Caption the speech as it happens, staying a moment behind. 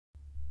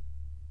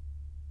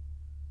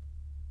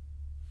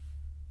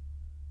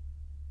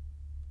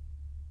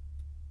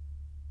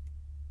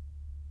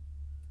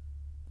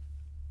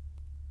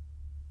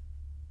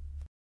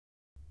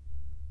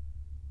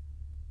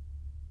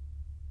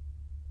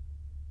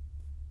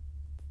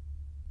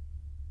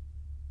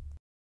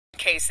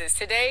cases.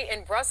 Today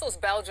in Brussels,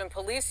 Belgium,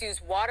 police used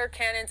water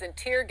cannons and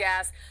tear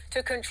gas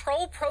to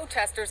control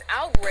protesters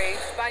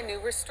outraged by new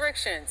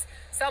restrictions.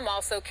 Some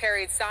also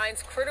carried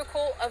signs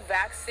critical of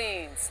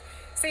vaccines.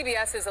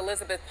 CBS's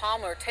Elizabeth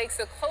Palmer takes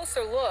a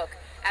closer look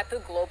at the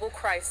global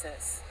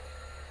crisis.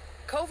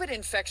 COVID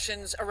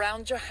infections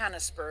around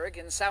Johannesburg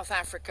in South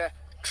Africa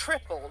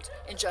tripled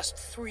in just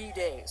 3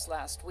 days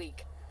last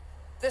week.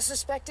 The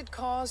suspected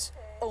cause,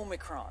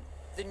 Omicron,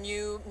 the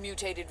new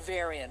mutated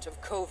variant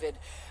of COVID,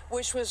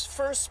 which was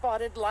first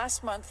spotted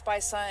last month by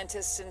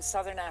scientists in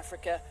southern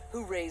Africa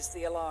who raised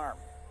the alarm.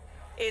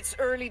 It's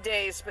early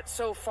days, but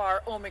so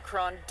far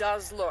Omicron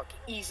does look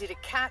easy to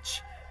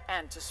catch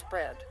and to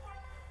spread.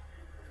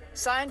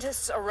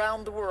 Scientists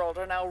around the world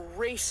are now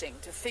racing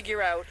to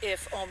figure out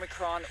if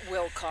Omicron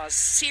will cause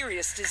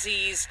serious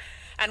disease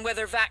and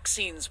whether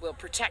vaccines will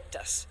protect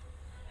us.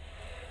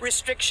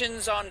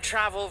 Restrictions on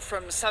travel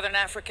from southern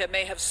Africa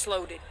may have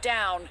slowed it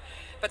down,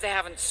 but they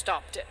haven't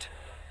stopped it.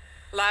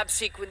 Lab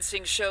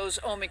sequencing shows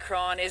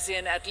Omicron is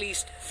in at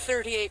least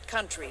 38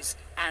 countries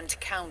and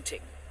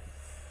counting.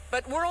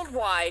 But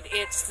worldwide,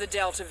 it's the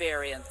Delta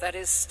variant that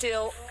is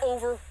still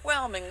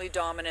overwhelmingly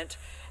dominant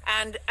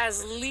and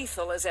as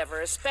lethal as ever,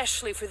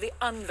 especially for the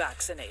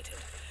unvaccinated.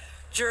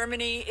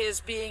 Germany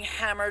is being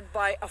hammered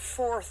by a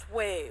fourth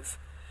wave.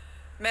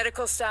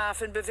 Medical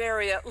staff in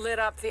Bavaria lit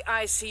up the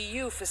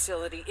ICU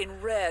facility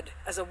in red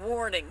as a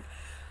warning,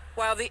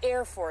 while the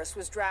Air Force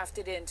was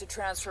drafted in to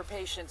transfer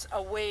patients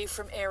away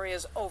from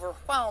areas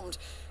overwhelmed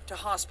to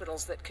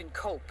hospitals that can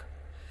cope.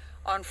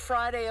 On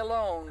Friday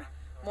alone,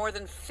 more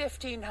than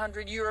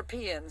 1,500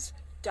 Europeans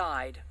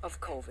died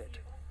of COVID.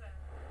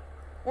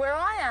 Where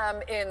I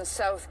am in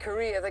South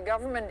Korea, the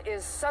government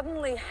is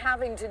suddenly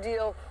having to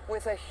deal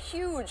with a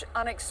huge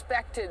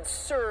unexpected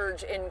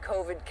surge in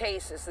COVID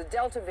cases, the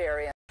Delta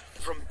variant.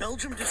 From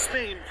Belgium to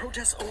Spain,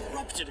 protests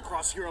erupted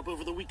across Europe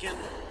over the weekend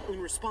in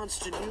response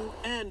to new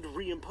and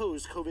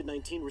reimposed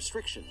COVID-19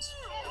 restrictions.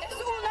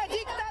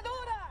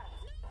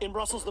 In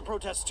Brussels, the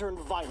protests turned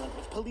violent,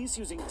 with police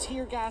using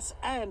tear gas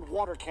and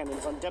water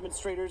cannons on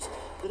demonstrators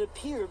that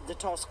appeared to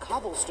toss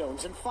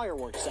cobblestones and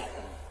fireworks at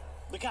them.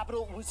 The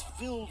capital was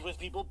filled with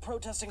people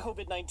protesting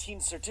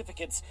COVID-19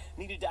 certificates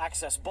needed to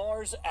access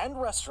bars and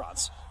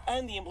restaurants,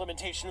 and the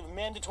implementation of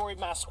mandatory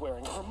mask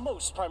wearing for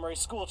most primary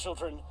school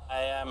children.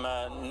 I am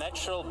a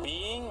natural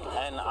being,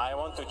 and I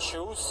want to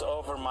choose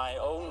over my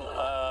own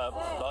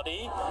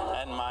body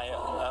and my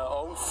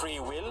own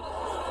free will,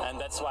 and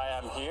that's why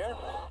I'm here.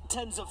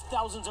 Tens of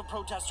thousands of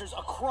protesters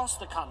across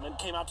the continent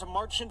came out to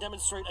march and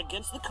demonstrate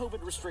against the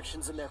COVID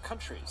restrictions in their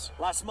countries.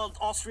 Last month,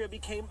 Austria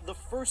became the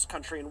first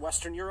country in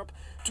Western Europe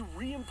to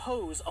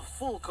reimpose a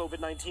full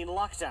COVID-19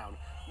 lockdown.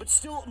 But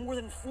still, more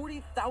than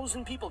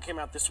 40,000 people came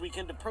out this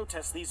weekend to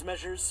protest these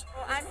measures.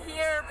 I'm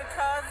here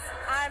because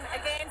I'm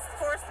against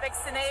forced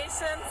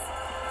vaccinations.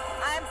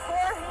 I'm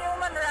for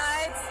human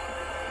rights,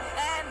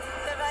 and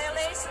the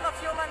violation of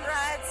human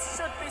rights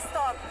should be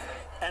stopped.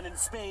 And in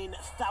Spain,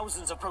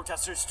 thousands of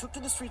protesters took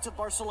to the streets of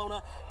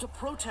Barcelona to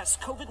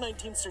protest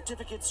COVID-19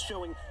 certificates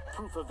showing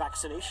proof of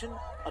vaccination,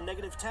 a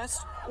negative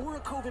test, or a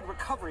COVID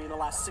recovery in the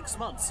last 6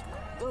 months.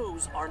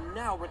 Those are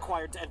now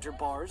required to enter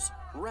bars,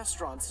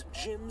 restaurants,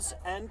 gyms,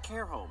 and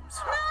care homes.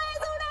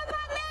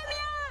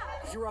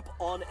 Europe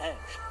on edge,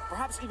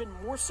 perhaps even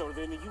more so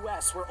than the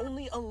US, where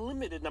only a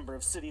limited number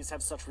of cities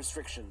have such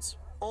restrictions.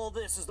 All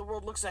this as the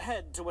world looks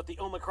ahead to what the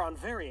Omicron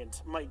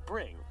variant might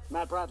bring.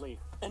 Matt Bradley,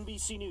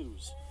 NBC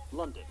News,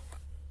 London.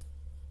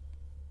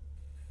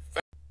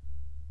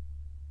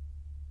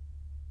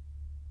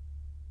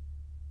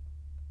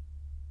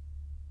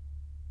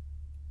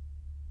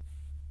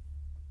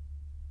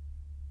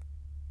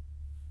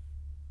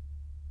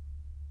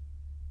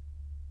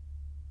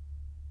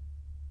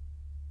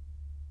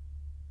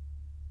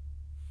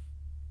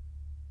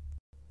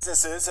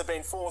 Businesses have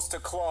been forced to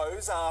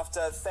close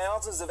after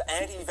thousands of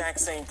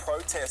anti-vaccine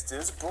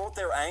protesters brought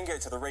their anger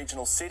to the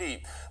regional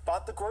city.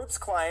 But the groups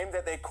claim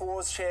that their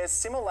cause shares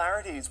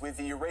similarities with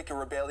the Eureka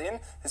Rebellion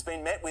has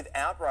been met with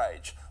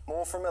outrage.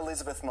 More from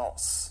Elizabeth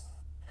Moss.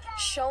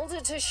 Shoulder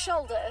to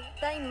shoulder,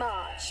 they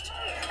marched.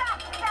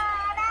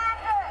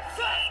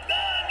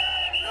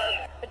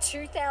 A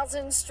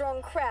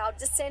 2,000-strong crowd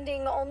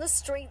descending on the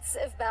streets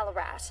of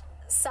Ballarat.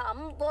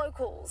 Some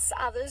locals,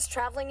 others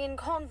travelling in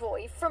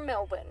convoy from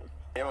Melbourne.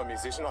 I'm a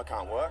musician, I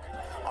can't work.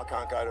 I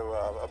can't go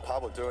to a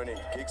pub or do any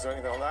gigs or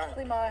anything like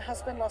that. My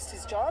husband lost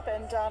his job,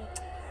 and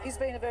he's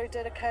been a very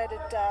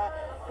dedicated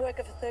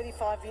worker for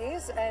 35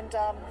 years, and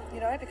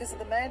because of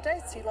the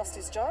mandates, he lost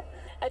his job.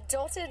 A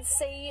dotted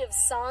sea of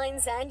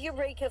signs and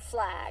Eureka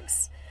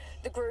flags.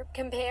 The group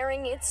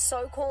comparing its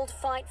so-called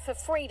fight for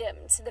freedom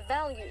to the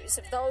values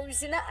of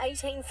those in the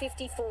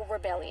 1854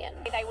 rebellion.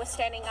 They were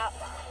standing up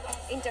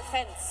in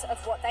defence of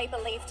what they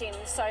believed in,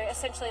 so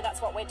essentially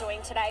that's what we're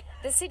doing today.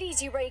 The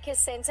city's Eureka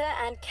Centre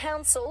and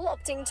council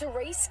opting to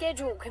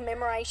reschedule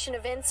commemoration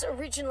events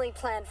originally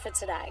planned for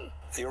today.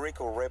 The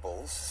Eureka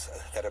rebels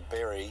that are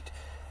buried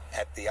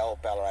at the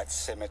old Ballarat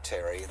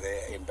cemetery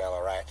there in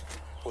Ballarat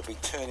will be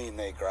turning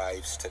their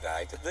graves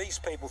today. These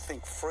people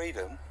think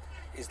freedom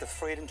is the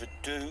freedom to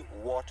do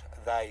what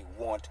they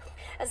want.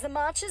 As the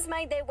marchers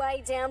made their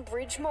way down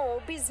Bridge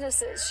Mall,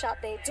 businesses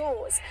shut their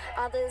doors.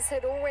 Others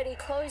had already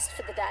closed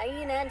for the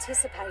day in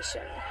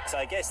anticipation. So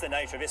I guess the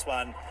nature of this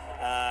one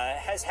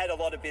has had a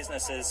lot of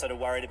businesses sort of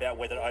worried about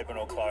whether to open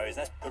or close.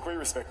 Look, we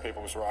respect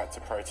people's right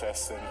to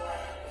protest and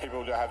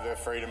people to have their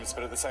freedoms,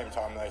 but at the same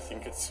time, I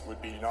think it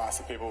would be nice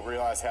if people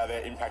realise how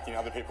they're impacting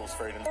other people's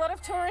freedoms. A lot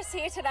of tourists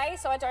here today,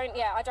 so I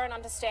don't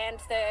understand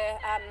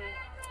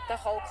the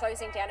whole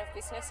closing down of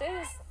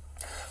businesses.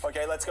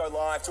 Okay, let's go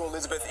live to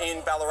Elizabeth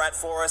in Ballarat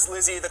for us.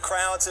 Lizzie, the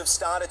crowds have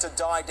started to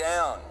die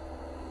down.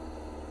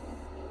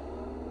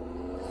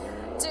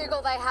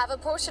 Dougal, they have. A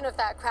portion of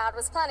that crowd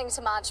was planning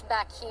to march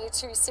back here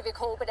to Civic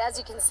Hall, but as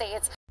you can see,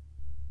 it's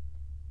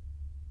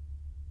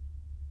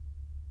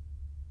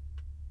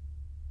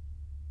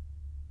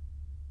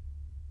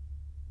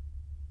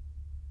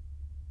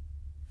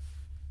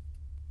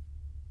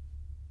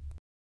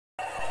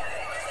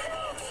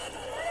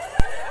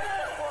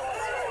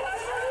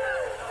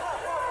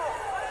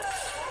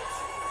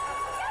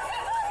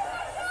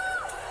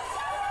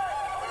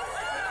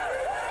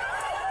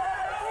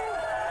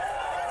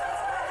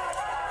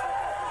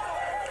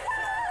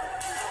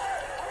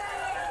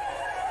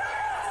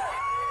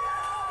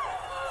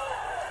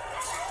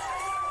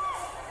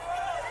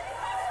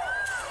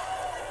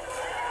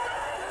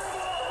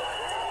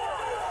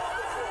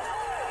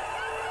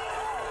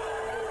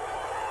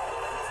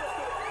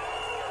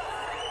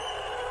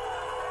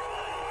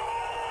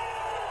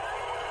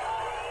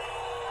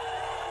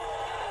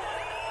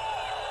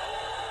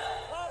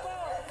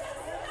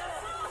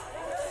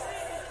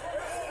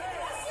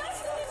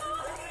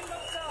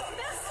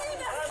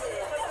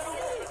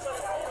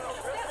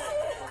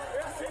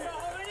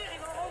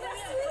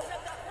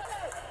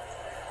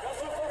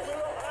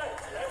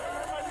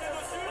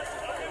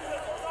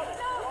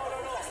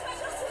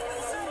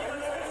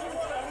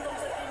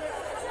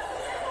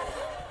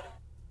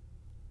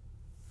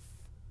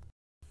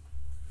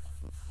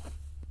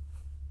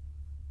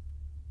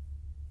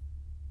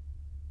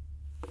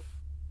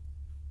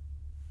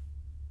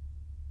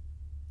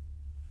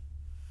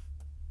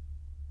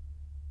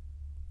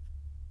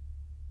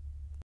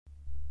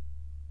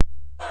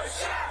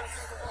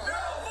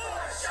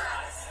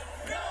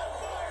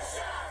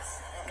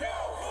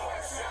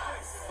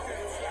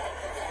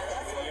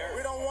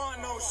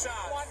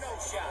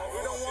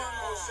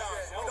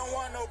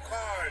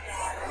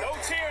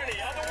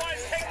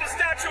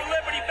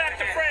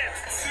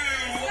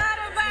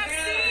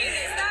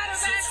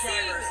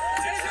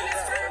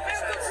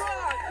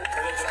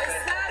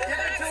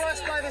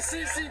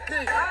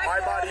My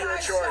body, your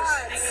choice.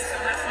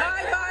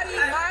 My body,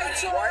 my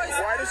choice.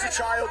 Why does a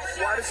child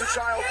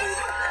need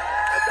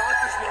a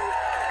doctor's note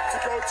to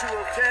go to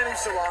a tanning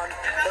salon,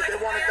 but they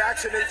want to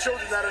vaccinate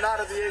children that are not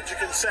of the age of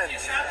consent?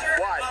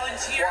 Why?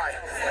 Why?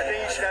 I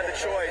think you should have the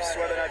choice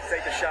whether or not to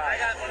take the shot.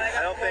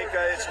 I don't think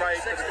it's right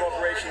for the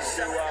corporations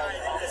to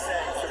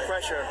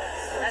pressure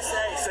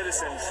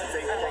citizens to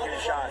taking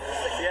a shot.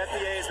 The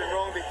FDA has been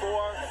wrong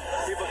before.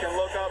 People can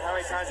look up how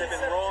many times they've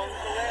been wrong.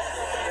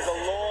 There's a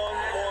long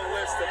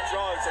list of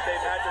drugs that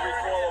they've had to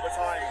recall over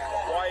time.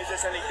 Why is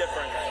this any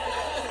different?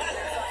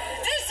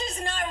 This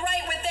is not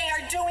right what they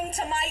are doing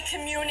to my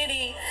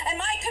community. And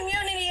my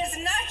community is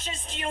not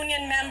just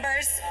union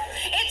members.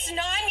 It's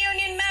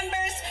non-union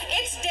members.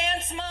 It's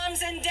dance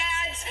moms and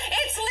dads.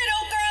 It's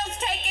little girls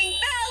taking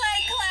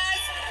ballet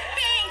class,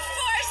 being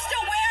forced to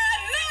wear a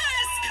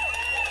mask.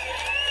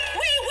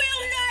 We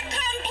will not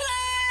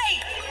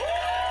comply.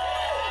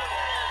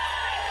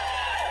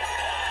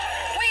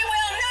 We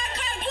will not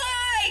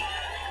comply.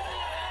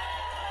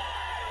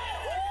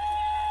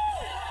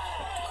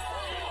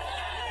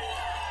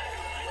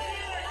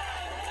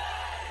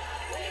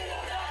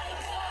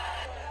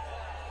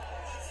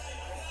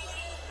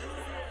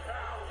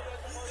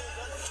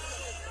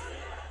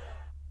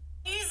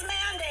 These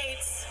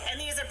mandates and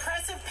these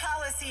oppressive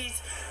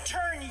policies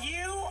turn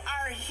you,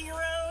 our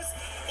heroes,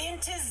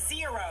 into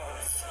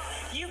zeros.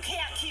 You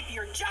can't keep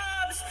your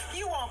jobs.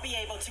 You won't be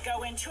able to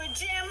go into a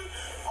gym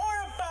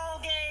or a ball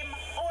game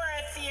or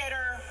a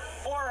theater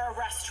or a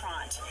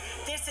restaurant.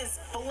 This is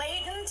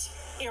blatant,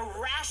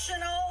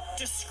 irrational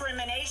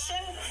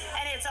discrimination,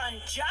 and it's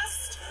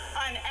unjust,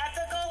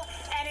 unethical,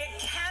 and it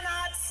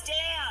cannot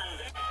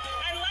stand.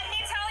 And let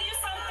me tell you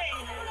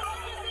something.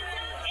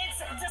 It's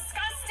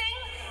disgusting.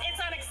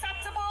 It's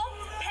unacceptable.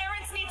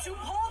 Parents need to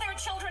pull their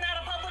children out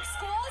of public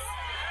schools,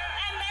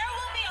 and there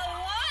will be a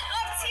lot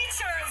of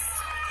teachers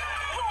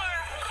who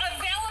are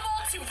available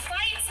to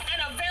fight and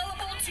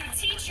available to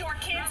teach your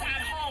kids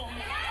at home.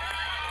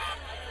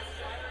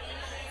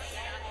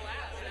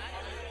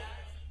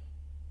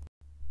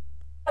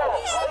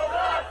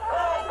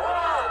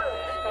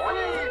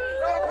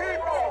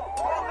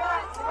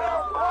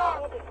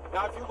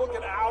 Now, if you look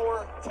at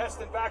our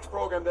test and vax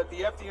program that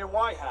the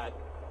FDNY had,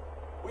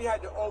 we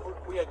had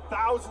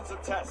thousands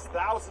of tests,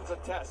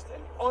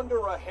 and under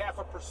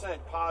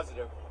 0.5%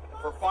 positive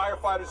for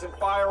firefighters and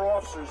fire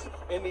officers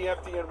in the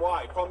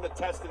FDNY from the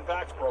test and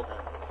vax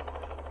program.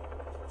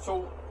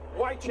 So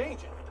why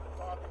change it?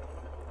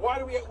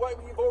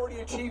 We've already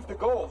achieved the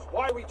goals.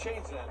 Why are we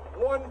changing that?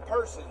 One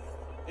person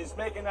is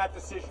making that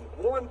decision.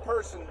 One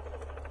person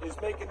is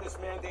making this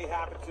mandate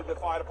happen to the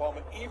fire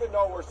department, even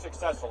though we're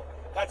successful.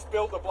 That's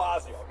Bill de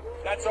Blasio.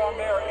 That's our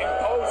mayor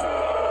imposing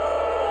it.